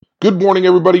Good morning,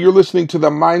 everybody. You're listening to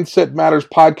the Mindset Matters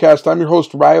podcast. I'm your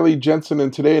host, Riley Jensen,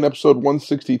 and today in episode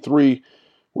 163,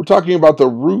 we're talking about the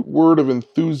root word of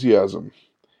enthusiasm,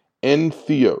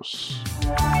 Theos.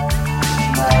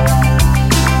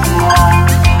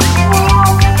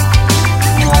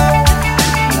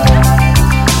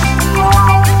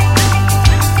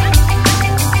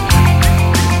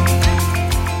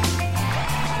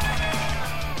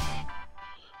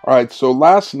 All right, so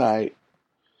last night,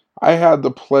 I had the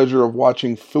pleasure of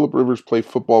watching Phillip Rivers play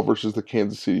football versus the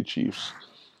Kansas City Chiefs.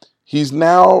 He's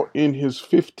now in his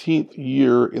 15th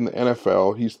year in the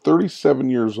NFL. He's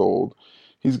 37 years old.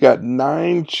 He's got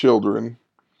 9 children.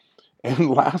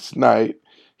 And last night,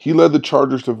 he led the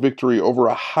Chargers to victory over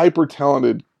a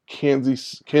hyper-talented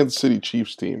Kansas City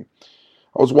Chiefs team.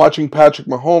 I was watching Patrick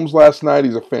Mahomes last night.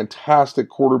 He's a fantastic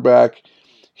quarterback.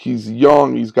 He's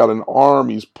young, he's got an arm,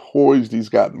 he's poised, he's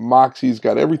got moxie, he's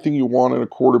got everything you want in a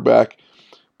quarterback.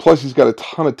 Plus, he's got a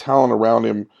ton of talent around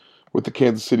him with the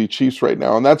Kansas City Chiefs right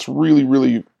now. And that's really,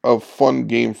 really a fun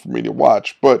game for me to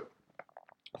watch. But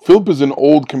Phillip is an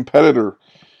old competitor.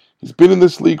 He's been in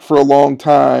this league for a long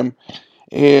time.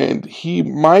 And he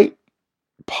might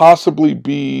possibly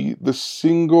be the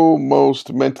single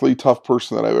most mentally tough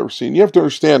person that I've ever seen. You have to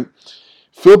understand,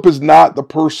 Phillip is not the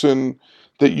person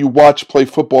that you watch play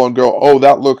football and go, oh,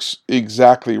 that looks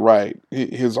exactly right.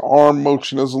 His arm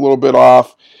motion is a little bit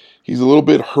off. He's a little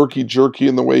bit herky-jerky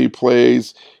in the way he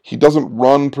plays. He doesn't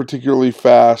run particularly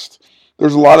fast.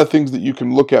 There's a lot of things that you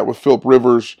can look at with Phillip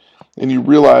Rivers, and you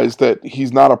realize that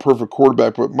he's not a perfect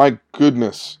quarterback, but my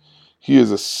goodness, he is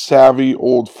a savvy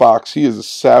old fox. He is a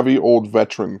savvy old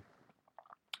veteran.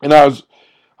 And as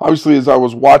I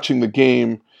was watching the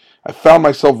game, I found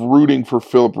myself rooting for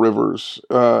Phillip Rivers,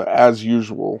 as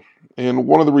usual. And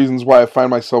one of the reasons why I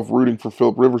find myself rooting for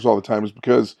Phillip Rivers all the time is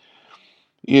because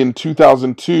in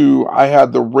 2002, I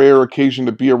had the rare occasion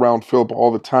to be around Phillip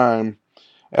all the time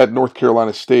at North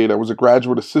Carolina State. I was a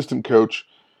graduate assistant coach,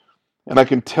 and I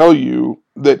can tell you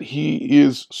that he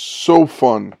is so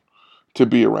fun to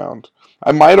be around.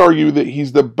 I might argue that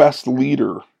he's the best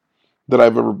leader that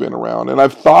I've ever been around. And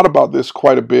I've thought about this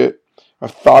quite a bit.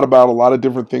 I've thought about a lot of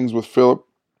different things with Phillip.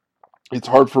 It's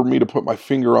hard for me to put my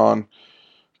finger on,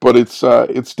 but it's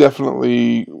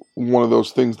definitely one of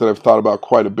those things that I've thought about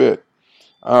quite a bit.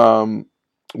 One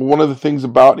of the things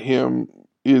about him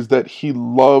is that he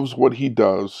loves what he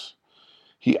does.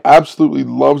 He absolutely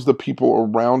loves the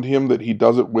people around him that he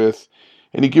does it with,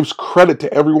 and he gives credit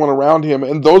to everyone around him.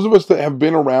 And those of us that have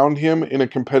been around him in a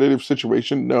competitive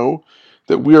situation know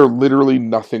that we are literally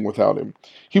nothing without him.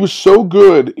 He was so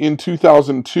good in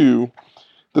 2002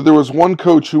 that there was one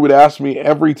coach who would ask me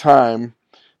every time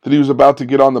that he was about to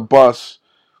get on the bus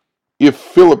if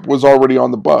Phillip was already on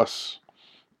the bus.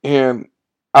 And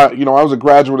I was a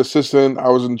graduate assistant. I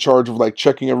was in charge of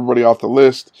checking everybody off the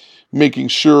list, making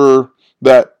sure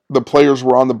that the players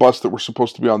were on the bus that were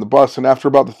supposed to be on the bus. And after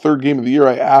about the third game of the year,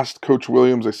 I asked Coach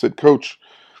Williams, I said, Coach,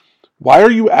 why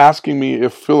are you asking me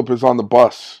if Phillip is on the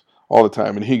bus all the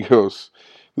time? And he goes,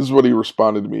 this is what he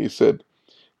responded to me. He said,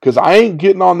 because I ain't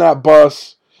getting on that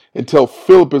bus until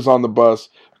Phillip is on the bus,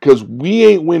 because we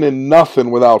ain't winning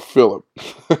nothing without Phillip.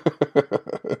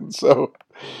 So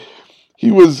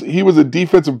he was a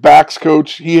defensive backs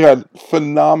coach. He had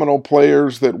phenomenal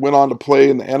players that went on to play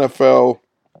in the NFL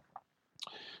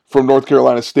from North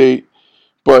Carolina State.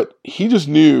 But he just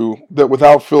knew that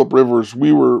without Phillip Rivers,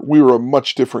 we were a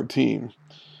much different team.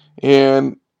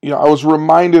 And I was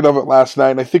reminded of it last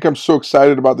night, and I think I'm so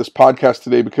excited about this podcast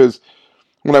today because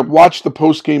when I watched the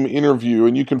post-game interview,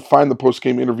 and you can find the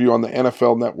post-game interview on the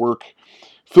NFL Network,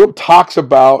 Phillip talks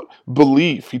about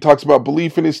belief. He talks about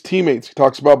belief in his teammates. He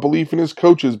talks about belief in his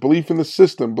coaches, belief in the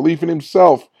system, belief in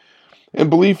himself, and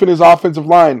belief in his offensive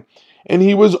line. And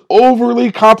he was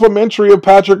overly complimentary of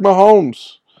Patrick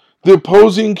Mahomes, the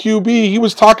opposing QB. He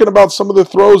was talking about some of the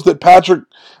throws that Patrick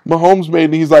Mahomes made,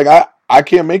 and he's like, I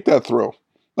can't make that throw.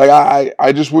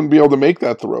 I just wouldn't be able to make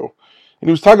that throw. And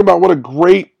he was talking about what a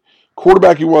great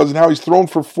quarterback he was and how he's thrown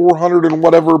for 400 and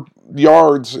whatever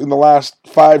yards in the last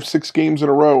 5-6 games in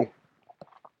a row.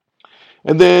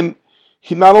 And then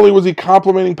not only was he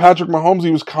complimenting Patrick Mahomes,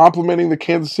 he was complimenting the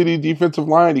Kansas City defensive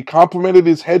line. He complimented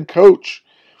his head coach.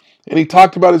 And he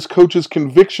talked about his coach's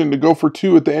conviction to go for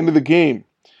 2 at the end of the game.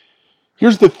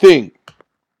 Here's the thing.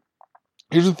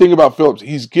 Here's the thing about Phillips.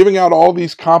 He's giving out all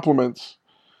these compliments,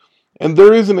 and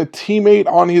there isn't a teammate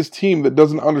on his team that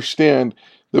doesn't understand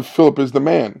that Phillip is the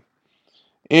man.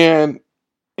 And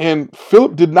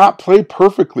Phillip did not play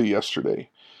perfectly yesterday.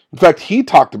 In fact, he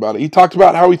talked about it. He talked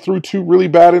about how he threw 2 really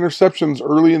bad interceptions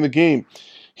early in the game.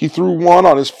 He threw one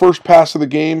on his first pass of the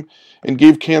game, and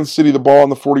gave Kansas City the ball on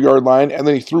the 40-yard line, and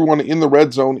then he threw one in the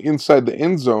red zone inside the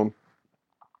end zone.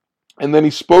 And then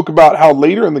he spoke about how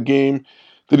later in the game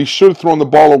that he should have thrown the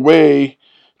ball away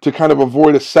to kind of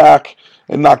avoid a sack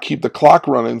and not keep the clock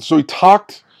running. So he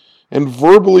talked and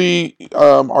verbally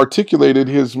articulated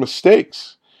his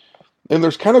mistakes. And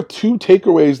there's kind of two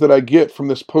takeaways that I get from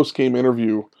this post-game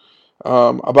interview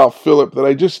about Phillip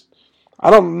that I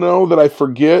don't know that I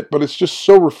forget, but it's just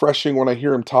so refreshing when I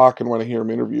hear him talk and when I hear him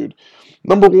interviewed.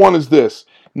 Number one is this: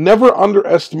 never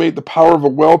underestimate the power of a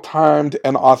well-timed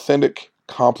and authentic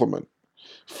compliment.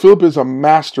 Phillip is a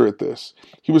master at this.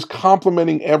 He was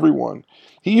complimenting everyone.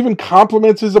 He even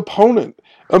compliments his opponent.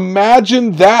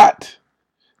 Imagine that.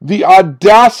 The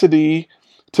audacity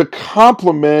to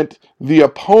compliment the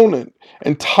opponent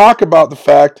and talk about the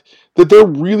fact that they're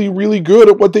really, really good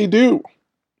at what they do.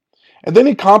 And then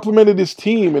he complimented his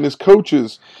team and his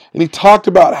coaches, and he talked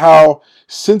about how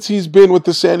since he's been with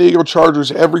the San Diego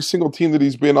Chargers, every single team that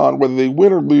he's been on, whether they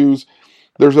win or lose,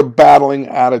 there's a battling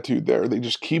attitude there. They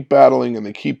just keep battling, and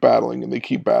they keep battling, and they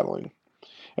keep battling.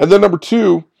 And then number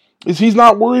two is he's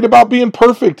not worried about being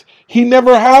perfect. He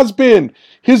never has been.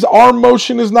 His arm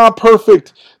motion is not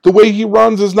perfect. The way he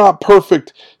runs is not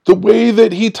perfect. The way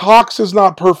that he talks is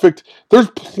not perfect. There's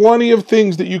plenty of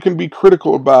things that you can be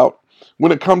critical about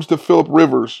when it comes to Phillip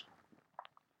Rivers.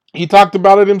 He talked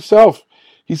about it himself.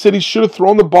 He said he should have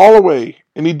thrown the ball away,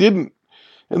 and he didn't.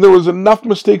 And there was enough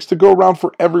mistakes to go around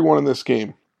for everyone in this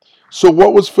game. So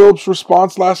what was Phillip's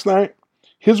response last night?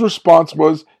 His response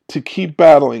was to keep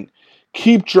battling,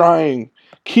 keep trying,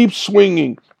 keep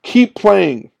swinging, keep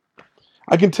playing.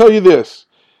 I can tell you this: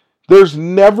 there's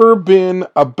never been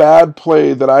a bad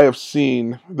play that I have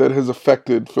seen that has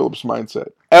affected Phillip's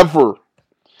mindset. Ever.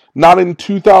 Not in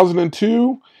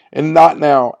 2002 and not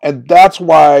now. And that's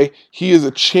why he is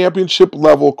a championship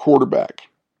level quarterback.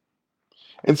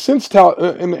 And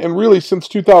really since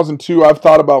 2002, I've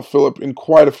thought about Phillip in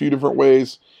quite a few different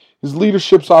ways. His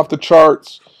leadership's off the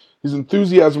charts. His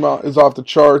enthusiasm is off the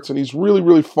charts. And he's really,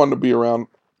 really fun to be around.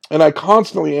 And I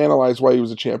constantly analyze why he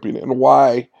was a champion and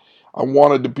why I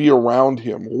wanted to be around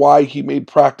him, why he made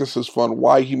practices fun,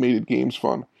 why he made games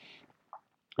fun.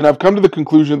 And I've come to the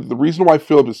conclusion that the reason why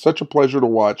Phillip is such a pleasure to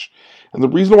watch and the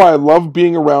reason why I love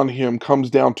being around him comes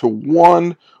down to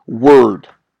one word.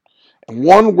 And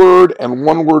one word and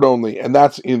one word only, and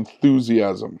that's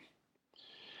enthusiasm.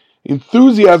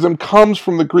 Enthusiasm comes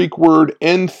from the Greek word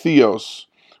Theos,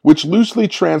 which loosely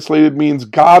translated means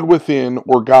God within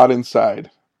or God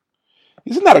inside.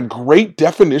 Isn't that a great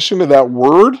definition of that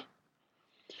word?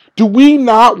 Do we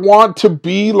not want to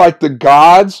be like the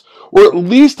gods, or at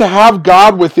least to have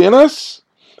God within us?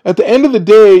 At the end of the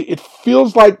day, it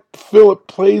feels like Phillip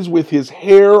plays with his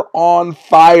hair on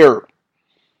fire.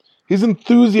 His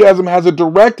enthusiasm has a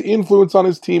direct influence on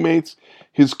his teammates,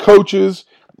 his coaches,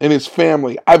 and his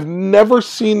family. I've never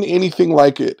seen anything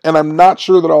like it, and I'm not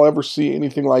sure that I'll ever see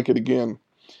anything like it again.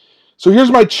 So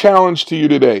here's my challenge to you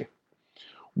today.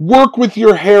 Work with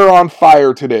your hair on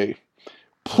fire today.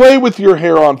 Play with your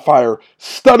hair on fire.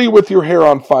 Study with your hair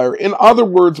on fire. In other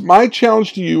words, my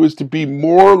challenge to you is to be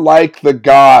more like the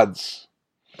gods.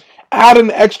 Add an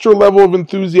extra level of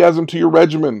enthusiasm to your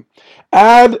regimen.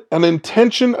 Add an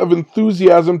intention of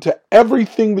enthusiasm to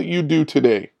everything that you do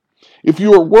today. If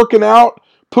you are working out,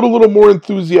 put a little more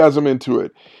enthusiasm into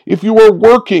it. If you are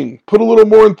working, put a little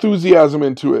more enthusiasm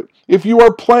into it. If you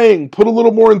are playing, put a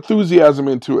little more enthusiasm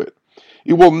into it.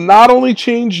 It will not only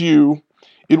change you,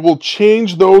 it will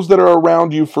change those that are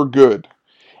around you for good.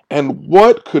 And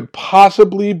what could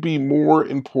possibly be more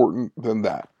important than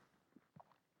that?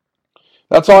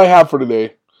 That's all I have for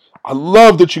today. I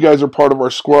love that you guys are part of our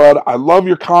squad. I love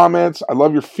your comments. I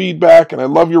love your feedback. And I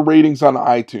love your ratings on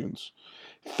iTunes.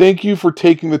 Thank you for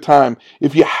taking the time.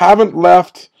 If you haven't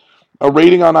left a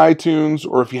rating on iTunes,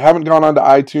 or if you haven't gone onto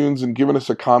iTunes and given us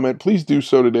a comment, please do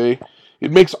so today.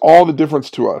 It makes all the difference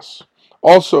to us.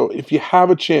 Also, if you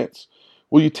have a chance,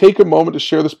 will you take a moment to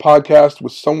share this podcast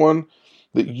with someone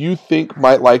that you think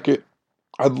might like it?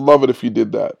 I'd love it if you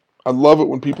did that. I love it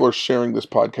when people are sharing this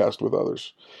podcast with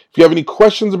others. If you have any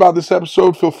questions about this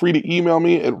episode, feel free to email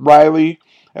me at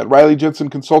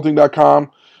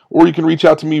riley@rileyjensenconsulting.com, or you can reach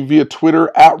out to me via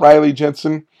Twitter at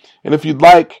rileyjensen. And if you'd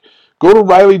like, go to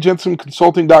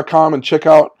rileyjensenconsulting.com and check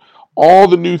out all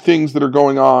the new things that are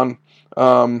going on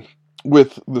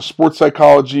with the sports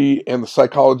psychology and the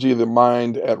psychology of the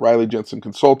mind at Riley Jensen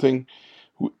Consulting.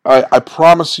 I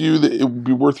promise you that it will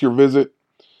be worth your visit.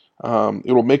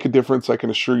 It will make a difference, I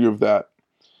can assure you of that.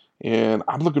 And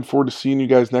I'm looking forward to seeing you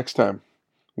guys next time,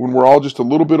 when we're all just a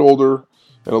little bit older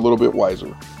and a little bit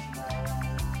wiser.